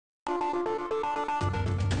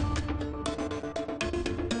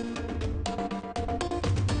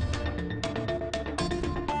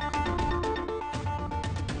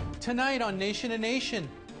Tonight on NationToNation,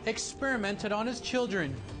 experimented on his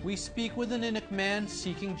children. We speak with an Inuit man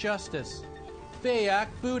seeking justice. Beyak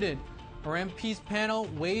booted. Our MP's panel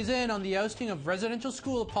weighs in on the ousting of residential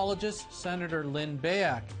school apologist Senator Lynn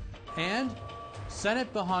Beyak. And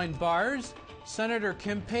Senate behind bars. Senator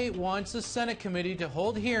Pate wants the Senate committee to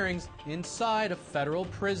hold hearings inside a federal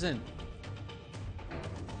prison.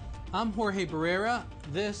 I'm Jorge Barrera.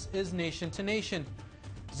 This is NationToNation.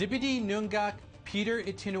 Zibidi Nungak, Peter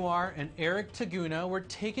Ittinuar, and Eric Taguna were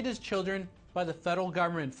taken as children by the federal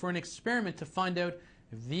government for an experiment to find out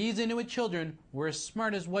if these Inuit children were as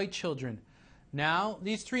smart as white children. Now,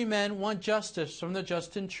 these three men want justice from the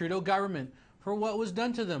Justin Trudeau government for what was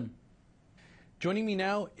done to them. Joining me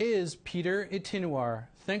now is Peter Ittinuar.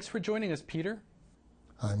 Thanks for joining us, Peter.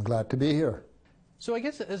 I'm glad to be here. So I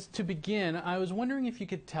guess as to begin, I was wondering if you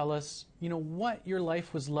could tell us, what your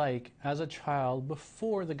life was like as a child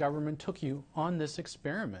before the government took you on this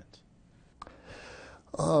experiment.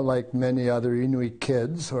 Like many other Inuit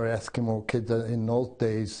kids or Eskimo kids in those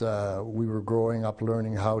days, we were growing up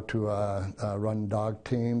learning how to run dog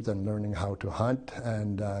teams and learning how to hunt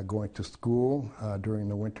and going to school during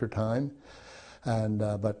the winter time.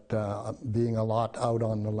 But being a lot out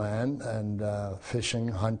on the land and fishing,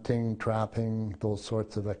 hunting, trapping, those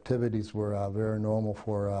sorts of activities were very normal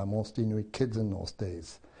for most Inuit kids in those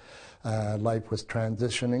days. Life was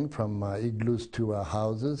transitioning from igloos to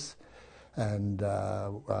houses, and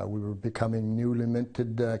we were becoming newly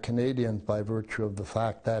minted Canadians by virtue of the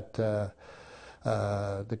fact that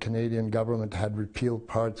the Canadian government had repealed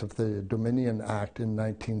parts of the Dominion Act in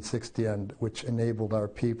 1960, which enabled our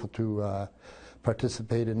people to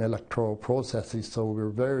participate in electoral processes. So we were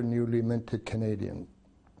very newly minted Canadian,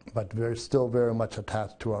 but still very much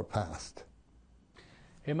attached to our past.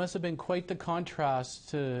 It must have been quite the contrast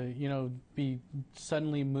to, be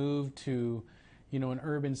suddenly moved to, an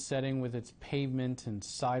urban setting with its pavement and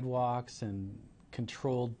sidewalks and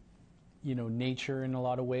controlled, nature in a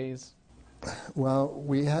lot of ways. Well,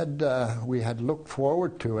 we had looked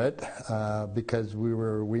forward to it because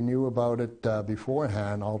we knew about it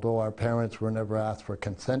beforehand. Although our parents were never asked for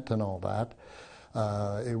consent and all that,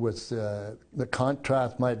 it was the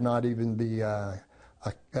contrast might not even be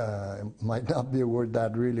might not be a word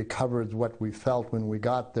that really covers what we felt when we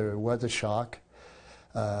got there. It was a shock,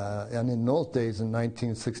 and in those days, in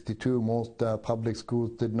 1962, most public schools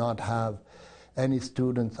did not have any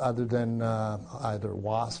students other than either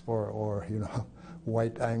WASP or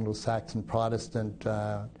white Anglo-Saxon Protestant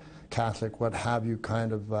Catholic, what have you,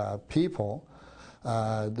 kind of people.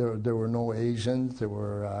 There were no Asians. There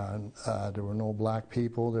were no black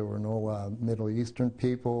people. There were no Middle Eastern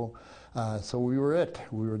people. So we were it.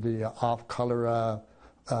 We were the off-color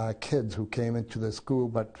kids who came into the school.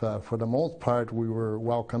 But for the most part, we were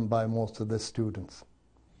welcomed by most of the students.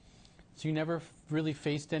 So you never really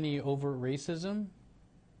faced any overt racism?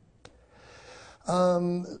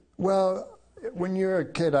 Well, when you're a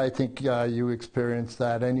kid, I think you experience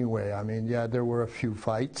that anyway. I mean, yeah, there were a few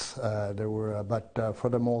fights. But for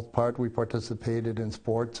the most part, we participated in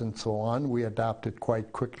sports and so on. We adapted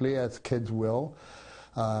quite quickly, as kids will.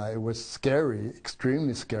 It was scary,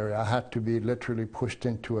 extremely scary. I had to be literally pushed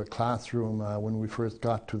into a classroom when we first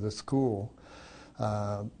got to the school.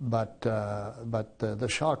 But the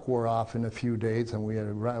shock wore off in a few days, and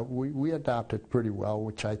we adapted pretty well,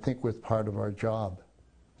 which I think was part of our job.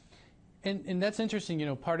 And that's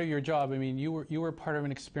interesting. Part of your job. I mean, you were part of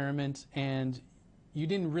an experiment, and you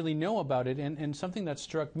didn't really know about it. And something that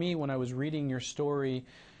struck me when I was reading your story,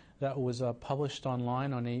 that was published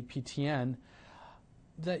online on APTN,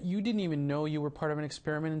 that you didn't even know you were part of an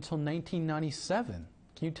experiment until 1997.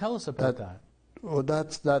 Can you tell us about that? Well,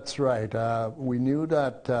 that's right. We knew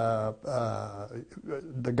that the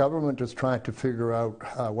government was trying to figure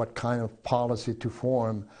out what kind of policy to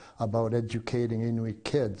form about educating Inuit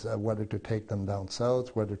kids, whether to take them down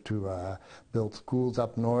south, whether to build schools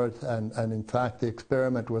up north, and in fact the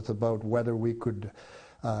experiment was about whether we could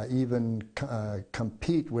even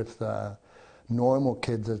compete with normal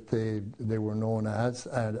kids, as they were known as,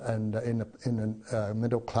 and in a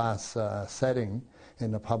middle class setting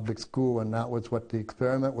in a public school, and that was what the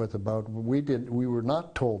experiment was about. We were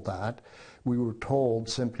not told that. We were told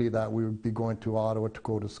simply that we would be going to Ottawa to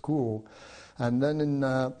go to school. And then in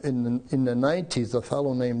the 90s, a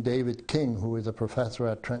fellow named David King, who is a professor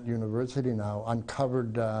at Trent University now,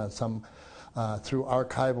 uncovered through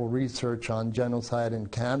archival research on genocide in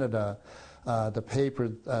Canada, the paper,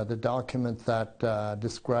 the document that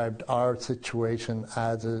described our situation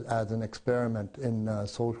as an experiment in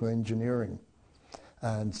social engineering.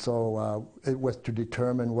 And so it was to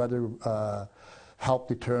determine whether, help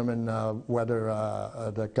determine whether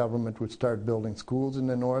the government would start building schools in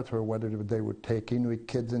the north or whether they would take Inuit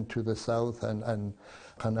kids into the south. And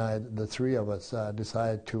the three of us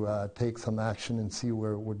decided to take some action and see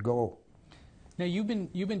where it would go. Now you've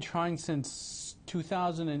been trying since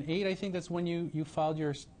 2008. I think that's when you filed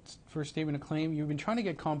your first statement of claim. You've been trying to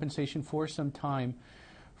get compensation for some time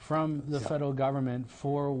from the federal government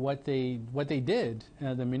for what they did,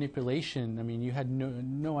 the manipulation. I mean, you had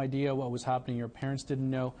no idea what was happening. Your parents didn't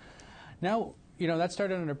know. Now, that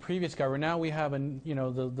started under a previous government. Now we have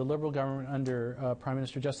the Liberal government under Prime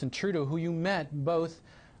Minister Justin Trudeau, who you met both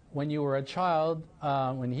when you were a child,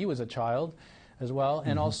 when he was a child as well,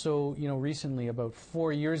 and also, recently, about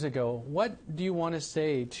 4 years ago. What do you want to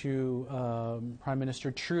say to Prime Minister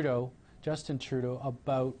Trudeau, Justin Trudeau,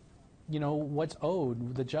 about what's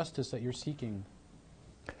owed, the justice that you're seeking?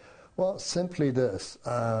 Well, simply this.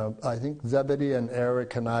 I think Zebedee and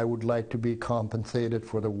Eric and I would like to be compensated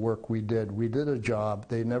for the work we did. We did a job.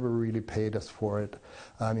 They never really paid us for it.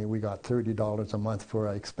 I mean, we got $30 a month for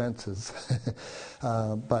our expenses.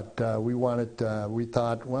 But we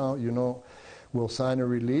thought, well, we'll sign a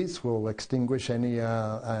release. We'll extinguish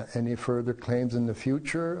any further claims in the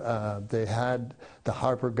future. The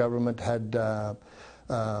Harper government had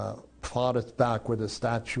fought us back with a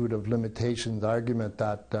statute of limitations argument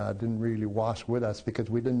that didn't really wash with us because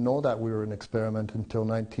we didn't know that we were an experiment until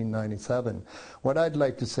 1997. What I'd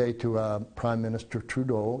like to say to Prime Minister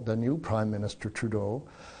Trudeau, the new Prime Minister Trudeau,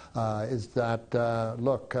 is that,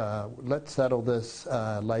 look, let's settle this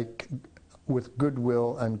with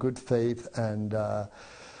goodwill and good faith and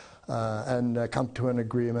come to an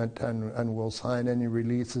agreement, and we'll sign any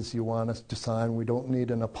releases you want us to sign. We don't need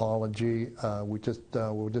an apology.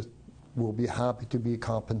 We'll be happy to be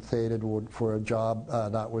compensated for a job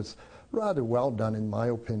that was rather well done, in my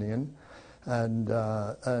opinion, and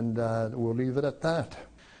we'll leave it at that.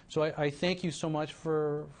 So I thank you so much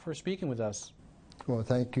for speaking with us. Well,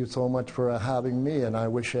 thank you so much for having me, and I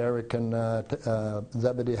wish Eric and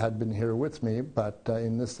Zebedee had been here with me, but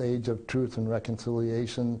in this age of truth and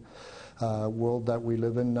reconciliation world that we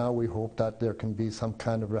live in now, we hope that there can be some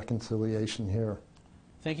kind of reconciliation here.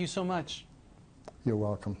 Thank you so much. You're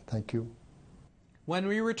welcome. Thank you. When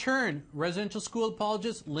we return, residential school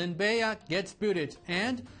apologist Lynn Beyak gets booted,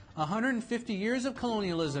 and 150 years of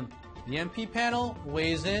colonialism. The MP panel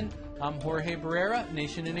weighs in. I'm Jorge Barrera,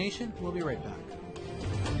 Nation to Nation. We'll be right back.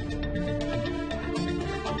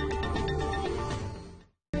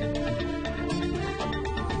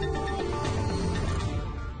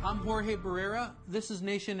 I'm Jorge Barrera. This is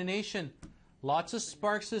Nation to Nation. Lots of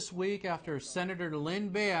sparks this week after Senator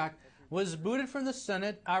Lynn Beyak was booted from the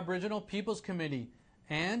Senate Aboriginal Peoples Committee,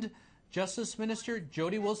 and Justice Minister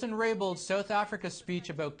Jody Wilson-Raybould's South Africa speech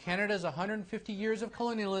about Canada's 150 years of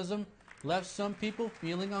colonialism left some people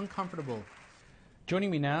feeling uncomfortable.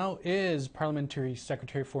 Joining me now is Parliamentary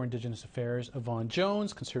Secretary for Indigenous Affairs Yvonne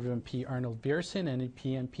Jones, Conservative MP Arnold Beerson, and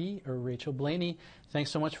MP Rachel Blaney.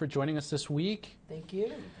 Thanks so much for joining us this week. Thank you.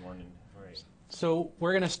 Good morning. All right. So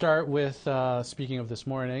we're going to start with, speaking of this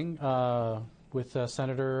morning, with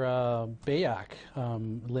Senator Beyak.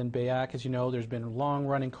 Lynn Beyak, as you know, there's been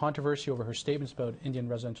long-running controversy over her statements about Indian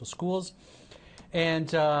residential schools.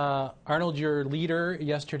 And Arnold, your leader,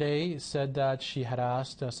 yesterday said that she had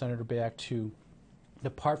asked Senator Beyak to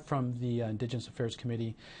depart from the Indigenous Affairs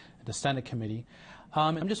Committee, the Senate Committee.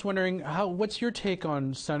 I'm just wondering, what's your take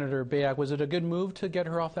on Senator Beyak? Was it a good move to get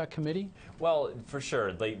her off that committee? Well, for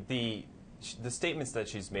sure. The statements that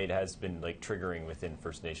she's made has been triggering within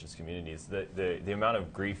First Nations communities. The amount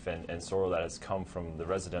of grief and sorrow that has come from the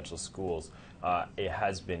residential schools, it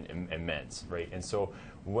has been immense, right? And so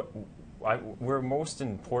we're most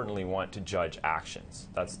importantly want to judge actions.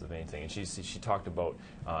 That's the main thing. And she talked about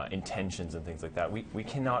intentions and things like that. We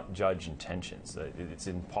cannot judge intentions. It's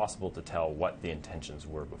impossible to tell what the intentions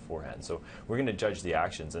were beforehand. So we're going to judge the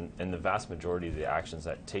actions, and the vast majority of the actions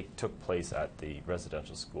that took place at the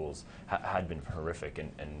residential schools had been horrific,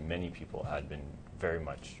 and many people had been very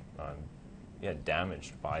much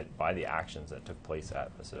damaged by the actions that took place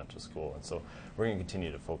at residential school. And so we're going to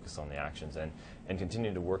continue to focus on the actions and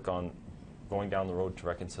continue to work on going down the road to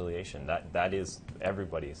reconciliation. That is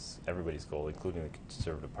everybody's goal, including the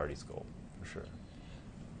Conservative Party's goal, for sure.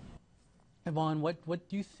 Yvonne, what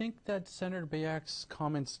do you think that Senator Beyak's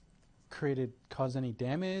comments caused any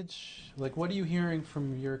damage? Like, what are you hearing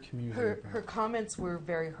from your community? Her comments were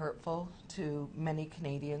very hurtful to many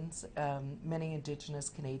Canadians, many Indigenous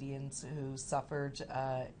Canadians who suffered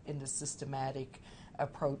in the systematic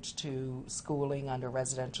approach to schooling under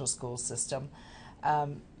residential school system.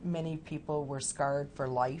 Many people were scarred for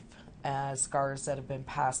life, scars that have been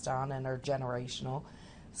passed on and are generational.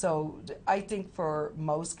 So I think for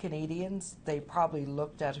most Canadians, they probably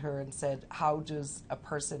looked at her and said, how does a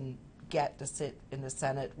person get to sit in the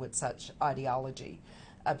Senate with such ideology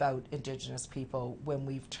about Indigenous people when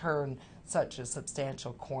we've turned such a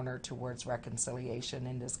substantial corner towards reconciliation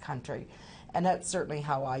in this country? And that's certainly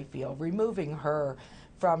how I feel. Removing her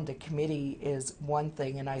from the committee is one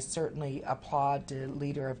thing, and I certainly applaud the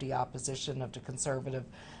leader of the opposition of the Conservative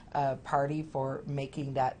Party for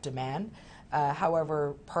making that demand.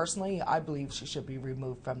 However, personally, I believe she should be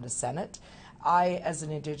removed from the Senate. I, as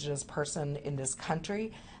an Indigenous person in this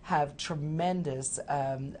country, have tremendous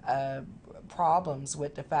problems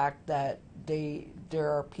with the fact that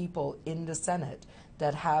there are people in the Senate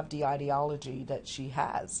that have the ideology that she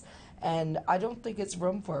has. And I don't think it's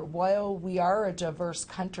room for it. While we are a diverse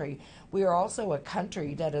country, we are also a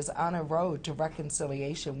country that is on a road to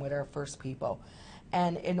reconciliation with our First People.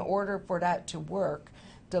 And in order for that to work,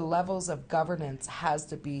 the levels of governance has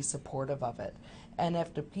to be supportive of it. And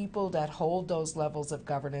if the people that hold those levels of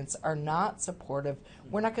governance are not supportive,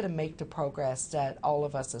 we're not going to make the progress that all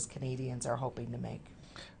of us as Canadians are hoping to make.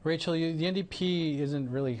 Rachel, the NDP isn't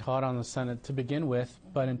really hot on the Senate to begin with,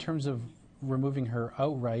 but in terms of removing her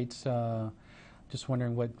outright, just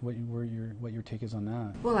wondering what your take is on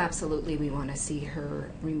that. Well, absolutely, we want to see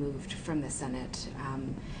her removed from the Senate.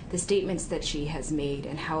 The statements that she has made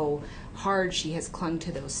and how hard she has clung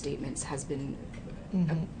to those statements has been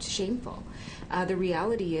shameful. The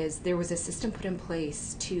reality is there was a system put in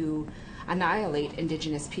place to annihilate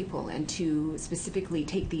Indigenous people and to specifically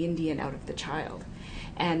take the Indian out of the child.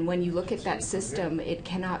 And when you look at that system, it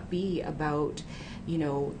cannot be about,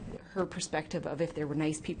 her perspective of if there were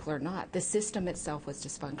nice people or not. The system itself was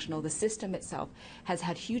dysfunctional. The system itself has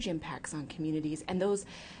had huge impacts on communities, and those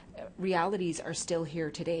realities are still here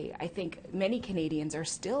today. I think many Canadians are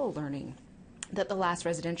still learning that the last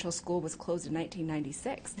residential school was closed in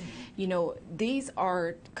 1996. These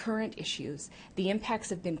are current issues. The impacts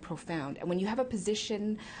have been profound. And when you have a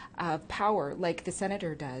position of power like the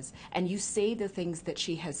senator does, and you say the things that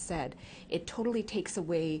she has said, it totally takes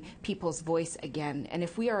away people's voice again. And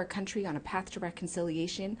if we are a country on a path to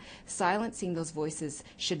reconciliation, silencing those voices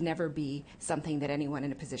should never be something that anyone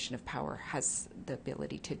in a position of power has the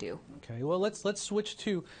ability to do. Okay, well, let's switch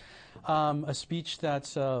to a speech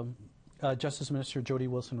that's Justice Minister Jody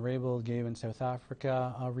Wilson-Raybould gave in South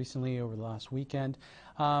Africa recently over the last weekend.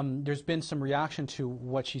 There's been some reaction to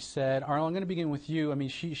what she said. Arnold, I'm going to begin with you. I mean,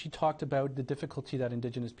 she talked about the difficulty that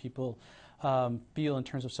Indigenous people feel in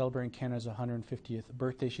terms of celebrating Canada's 150th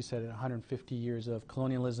birthday. She said 150 years of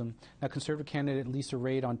colonialism. Now, Conservative candidate Lisa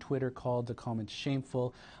Raitt on Twitter called the comments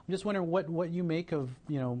shameful. I'm just wondering what you make of,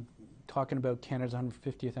 talking about Canada's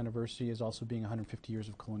 150th anniversary as also being 150 years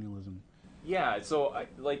of colonialism. Yeah, so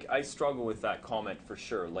I struggle with that comment for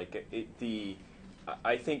sure.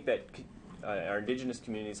 I think that our Indigenous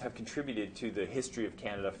communities have contributed to the history of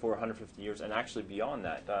Canada for 150 years, and actually beyond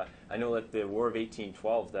that. I know that the War of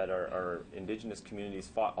 1812, that our Indigenous communities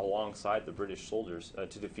fought alongside the British soldiers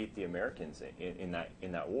to defeat the Americans in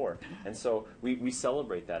that war, and so we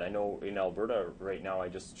celebrate that. I know in Alberta right now, I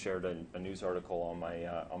just shared a news article on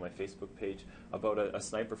my Facebook page about a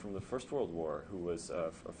sniper from the First World War who was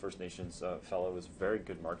a First Nations fellow, was a very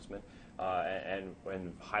good marksman.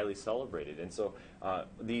 And highly celebrated, and so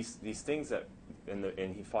these things that,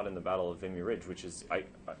 and he fought in the Battle of Vimy Ridge, which is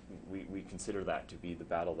we consider that to be the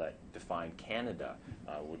battle that defined Canada,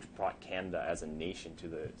 which brought Canada as a nation to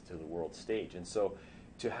the world stage, and so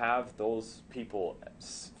to have those people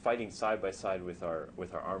fighting side by side with our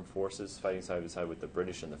armed forces, fighting side by side with the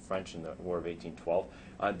British and the French in the War of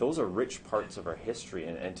 1812, those are rich parts of our history,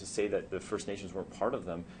 and to say that the First Nations weren't part of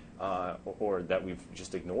them, or that we've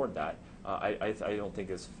just ignored that, I don't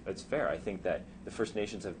think it's fair. I think that the First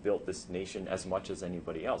Nations have built this nation as much as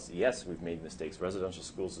anybody else. Yes, we've made mistakes. Residential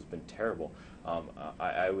schools has been terrible.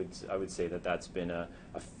 I would say that that's been a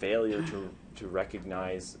failure to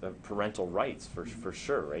recognize parental rights for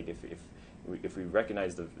sure, right? If we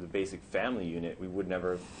recognized the basic family unit, we'd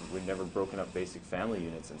never broken up basic family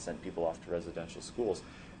units and sent people off to residential schools.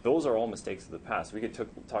 those are all mistakes of the past. We could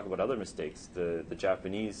talk about other mistakes. The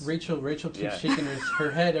Japanese. Rachel keeps shaking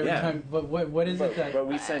her head every time. But what is it that? But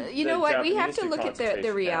we sent you know what? Japanese we have to look at the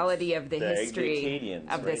concentration reality camps, of the history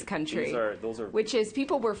of this country, those are which is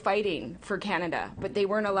people were fighting for Canada, but they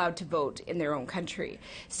weren't allowed to vote in their own country.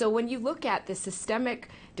 So when you look at the systemic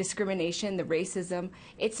discrimination, the racism,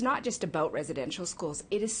 it's not just about residential schools.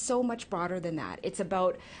 It is so much broader than that. It's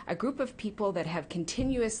about a group of people that have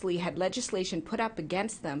continuously had legislation put up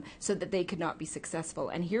against them so that they could not be successful.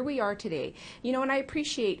 And here we are today. You know, and I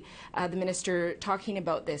appreciate the minister talking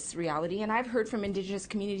about this reality, and I've heard from Indigenous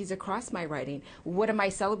communities across my riding, what am I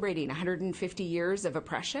celebrating, 150 years of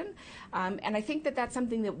oppression? And I think that that's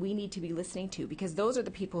something that we need to be listening to, because those are the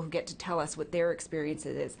people who get to tell us what their experience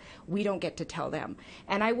is. We don't get to tell them.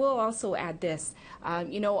 And I will also add this,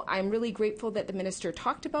 you know, I'm really grateful that the minister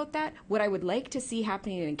talked about that. What I would like to see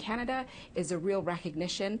happening in Canada is a real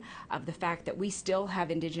recognition of the fact that we still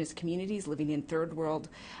have Indigenous communities living in third world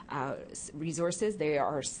resources. They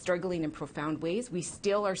are struggling in profound ways. We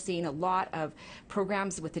still are seeing a lot of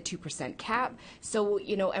programs with the 2% cap. So,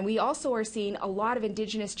 you know, and we also are seeing a lot of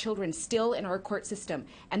Indigenous children still in our court system.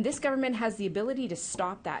 And this government has the ability to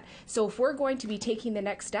stop that. So if we're going to be taking the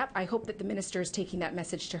next step, I hope that the minister is taking that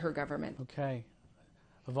message to her government. Okay.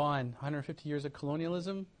 Yvonne, 150 years of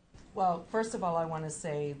colonialism? Well, first of all, I want to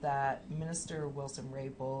say that Minister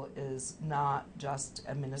Wilson-Raybould is not just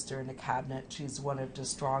a minister in the cabinet. She's one of the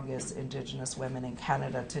strongest Indigenous women in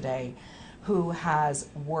Canada today, who has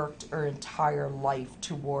worked her entire life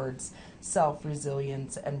towards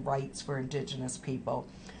self-resilience and rights for Indigenous people.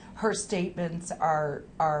 Her statements are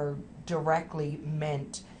directly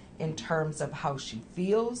meant in terms of how she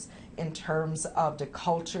feels, in terms of the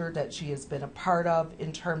culture that she has been a part of,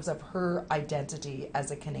 in terms of her identity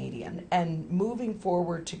as a Canadian. And moving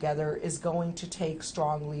forward together is going to take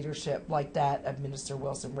strong leadership like that of Minister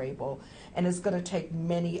Wilson-Raybould, and it's going to take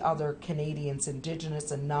many other Canadians,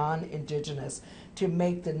 Indigenous and non-Indigenous, to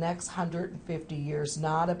make the next 150 years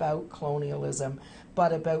not about colonialism,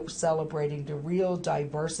 but about celebrating the real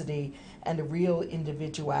diversity and the real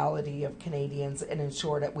individuality of Canadians, and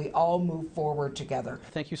ensure that we all move forward together.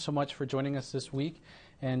 Thank you so much for joining us this week,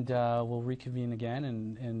 and we'll reconvene again,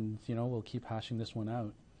 and you know, we'll keep hashing this one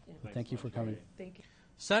out. Thank you for coming. Thank you.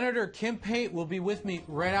 Senator Kim Pate will be with me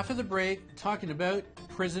right after the break, talking about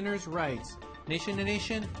prisoners' rights. Nation to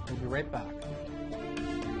Nation, we'll be right back.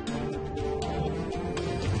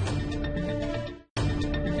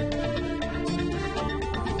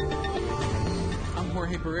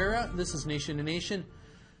 Jorge Barrera, this is Nation to Nation.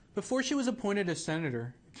 Before she was appointed as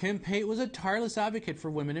senator, Kim Pate was a tireless advocate for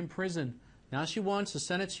women in prison. Now she wants the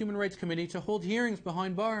Senate's Human Rights Committee to hold hearings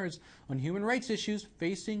behind bars on human rights issues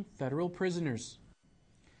facing federal prisoners.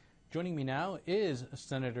 Joining me now is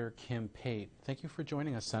Senator Kim Pate. Thank you for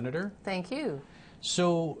joining us, Senator. Thank you.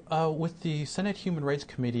 So with the Senate Human Rights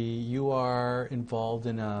Committee, you are involved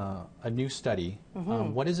in a new study.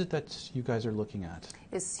 Mm-hmm. What is it that you guys are looking at?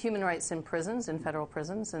 It's human rights in prisons, in federal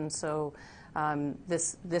prisons, and so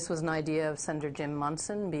this was an idea of Senator Jim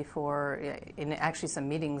Munson before, in actually some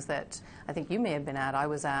meetings that I think you may have been at. I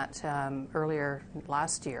was at earlier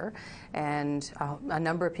last year, and a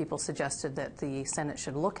number of people suggested that the Senate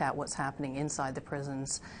should look at what's happening inside the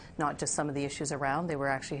prisons, not just some of the issues around. They were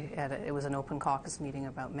actually it was an open caucus meeting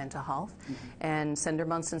about mental health, mm-hmm. and Senator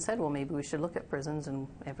Munson said, well, maybe we should look at prisons, and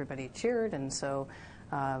everybody cheered, and so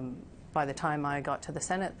by the time I got to the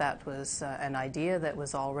Senate, that was an idea that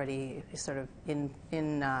was already sort of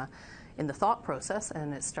in the thought process,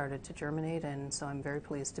 and it started to germinate. And so I'm very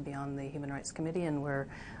pleased to be on the Human Rights Committee, and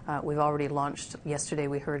we've already launched. Yesterday,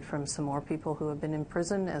 we heard from some more people who have been in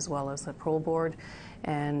prison, as well as the parole board,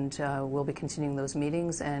 and we'll be continuing those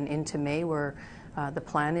meetings. And into May, the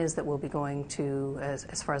plan is that we'll be going to,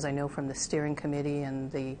 as far as I know, from the steering committee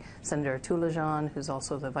and the Senator Toulajan, who's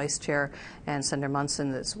also the vice chair, and Senator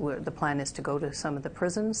Munson. The plan is to go to some of the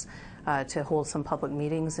prisons, to hold some public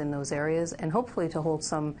meetings in those areas, and hopefully to hold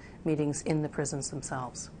some meetings in the prisons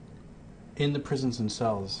themselves. In the prisons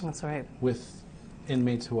themselves? That's right. With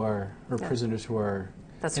inmates who are, or yeah. prisoners who are...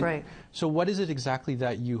 That's right. So what is it exactly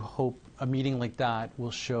that you hope a meeting like that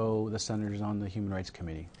will show the senators on the Human Rights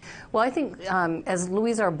Committee? Well, I think, as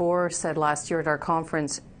Louise Arbour said last year at our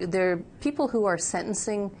conference, there are people who are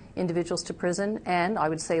sentencing individuals to prison, and I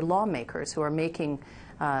would say lawmakers who are making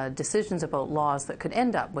decisions about laws that could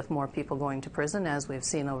end up with more people going to prison, as we've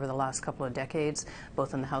seen over the last couple of decades,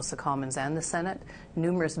 both in the House of Commons and the Senate.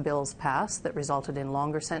 Numerous bills passed that resulted in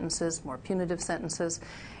longer sentences, more punitive sentences.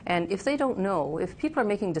 And if they don't know, if people are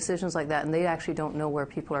making decisions like that and they actually don't know where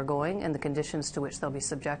people are going and the conditions to which they'll be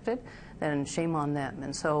subjected, then shame on them.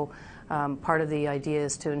 And so Part of the idea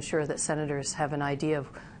is to ensure that senators have an idea of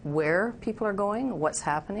where people are going, what's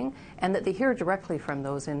happening, and that they hear directly from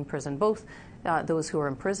those in prison, both those who are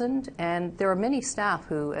imprisoned, and there are many staff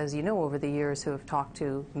who, as you know, over the years, who have talked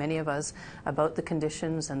to many of us about the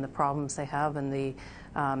conditions and the problems they have and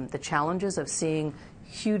the challenges of seeing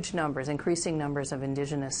huge numbers, increasing numbers of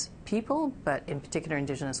Indigenous people, but in particular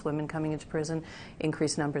Indigenous women coming into prison,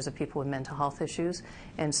 increased numbers of people with mental health issues.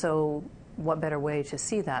 And so what better way to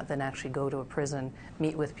see that than actually go to a prison,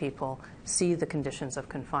 meet with people, see the conditions of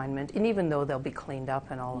confinement, and even though they'll be cleaned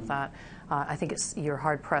up and all of that, I think you're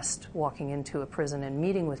hard-pressed walking into a prison and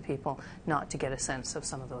meeting with people not to get a sense of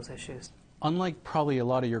some of those issues. Unlike probably a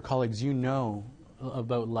lot of your colleagues, you know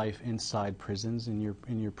about life inside prisons in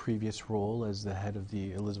your previous role as the head of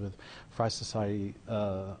the Elizabeth Fry Society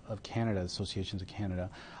of Canada, Associations of Canada.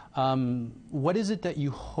 What is it that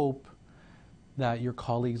you hope that your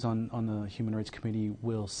colleagues on the Human Rights Committee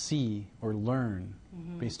will see or learn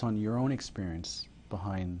based on your own experience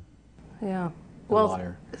behind the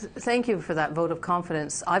wire? Thank you for that vote of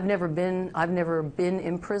confidence. I've never been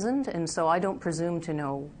imprisoned, and so I don't presume to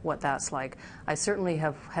know what that's like. I certainly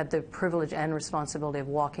have had the privilege and responsibility of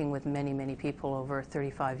walking with many, many people over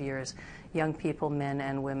 35 years, young people, men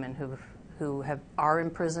and women who are in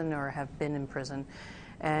prison or have been in prison.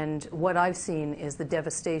 And what I've seen is the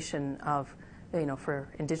devastation of, for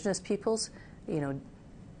Indigenous peoples,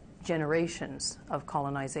 generations of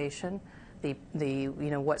colonization,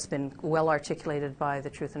 what's been well articulated by the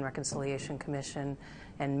Truth and Reconciliation Commission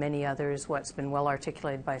and many others, what's been well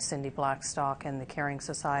articulated by Cindy Blackstock and the Caring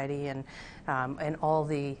Society and all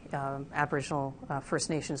the Aboriginal First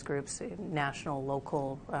Nations groups, national,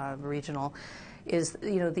 local, regional, is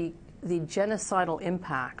the genocidal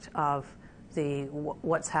impact of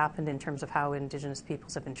what's happened in terms of how Indigenous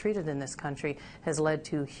peoples have been treated in this country has led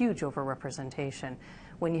to huge overrepresentation.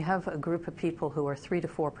 When you have a group of people who are 3 to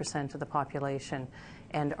 4% of the population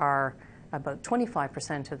and are about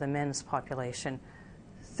 25% of the men's population,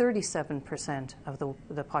 37% of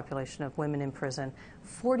the population of women in prison,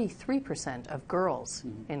 43% of girls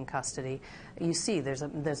in custody, you see there's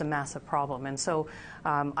a massive problem. And so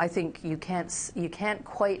I think you can't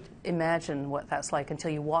quite imagine what that's like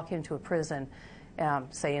until you walk into a prison,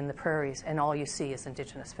 say in the prairies, and all you see is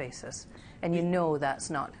Indigenous faces. And you know that's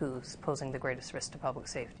not who's posing the greatest risk to public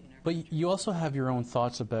safety. But you also have your own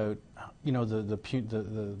thoughts about,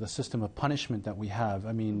 the system of punishment that we have.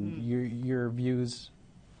 I mean, your views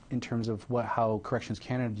in terms of how Corrections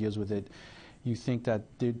Canada deals with it. You think that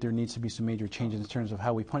there needs to be some major changes in terms of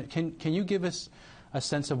how we punish. Can you give us a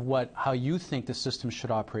sense of how you think the system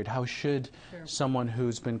should operate? How should someone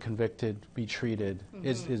who's been convicted be treated?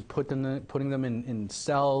 Is putting them in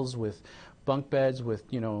cells with bunk beds with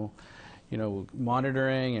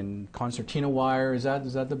monitoring and concertina wire? Is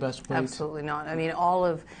that the best way? Absolutely not. I mean, all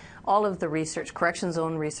of the research, corrections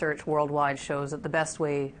own research worldwide, shows that the best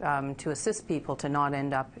way to assist people to not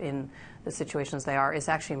end up in the situations they are is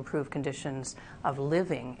actually improve conditions of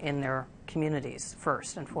living in their communities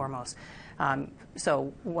first and foremost.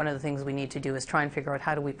 So one of the things we need to do is try and figure out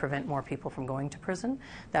how do we prevent more people from going to prison.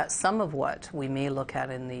 That's some of what we may look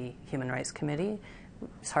at in the Human Rights Committee.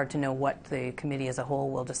 It's hard to know what the committee as a whole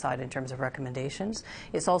will decide in terms of recommendations.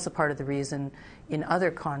 It's also part of the reason in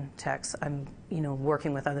other contexts I'm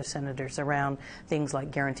working with other senators around things like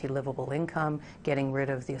guaranteed livable income, getting rid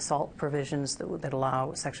of the assault provisions that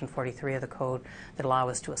allow Section 43 of the Code that allow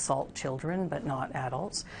us to assault children but not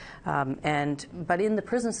adults. But in the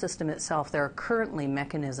prison system itself, there are currently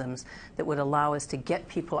mechanisms that would allow us to get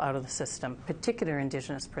people out of the system, particularly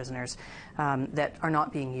Indigenous prisoners, that are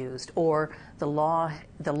not being used, or the law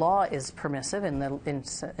is permissive in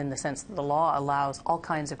the sense that the law allows all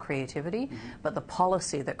kinds of creativity, but the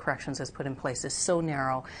policy that corrections has put in place is so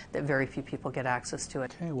narrow that very few people get access to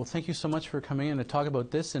it. Okay, well, thank you so much for coming in to talk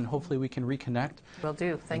about this, and hopefully we can reconnect. Will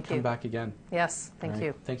do. Thank you. Come back again. Yes, thank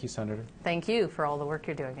you. Thank you, Senator. Thank you for all the work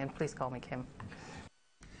you're doing, and please call me Kim.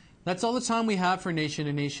 That's all the time we have for Nation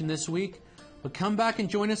to Nation this week, but come back and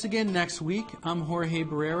join us again next week. I'm Jorge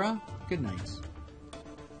Barrera. Good night.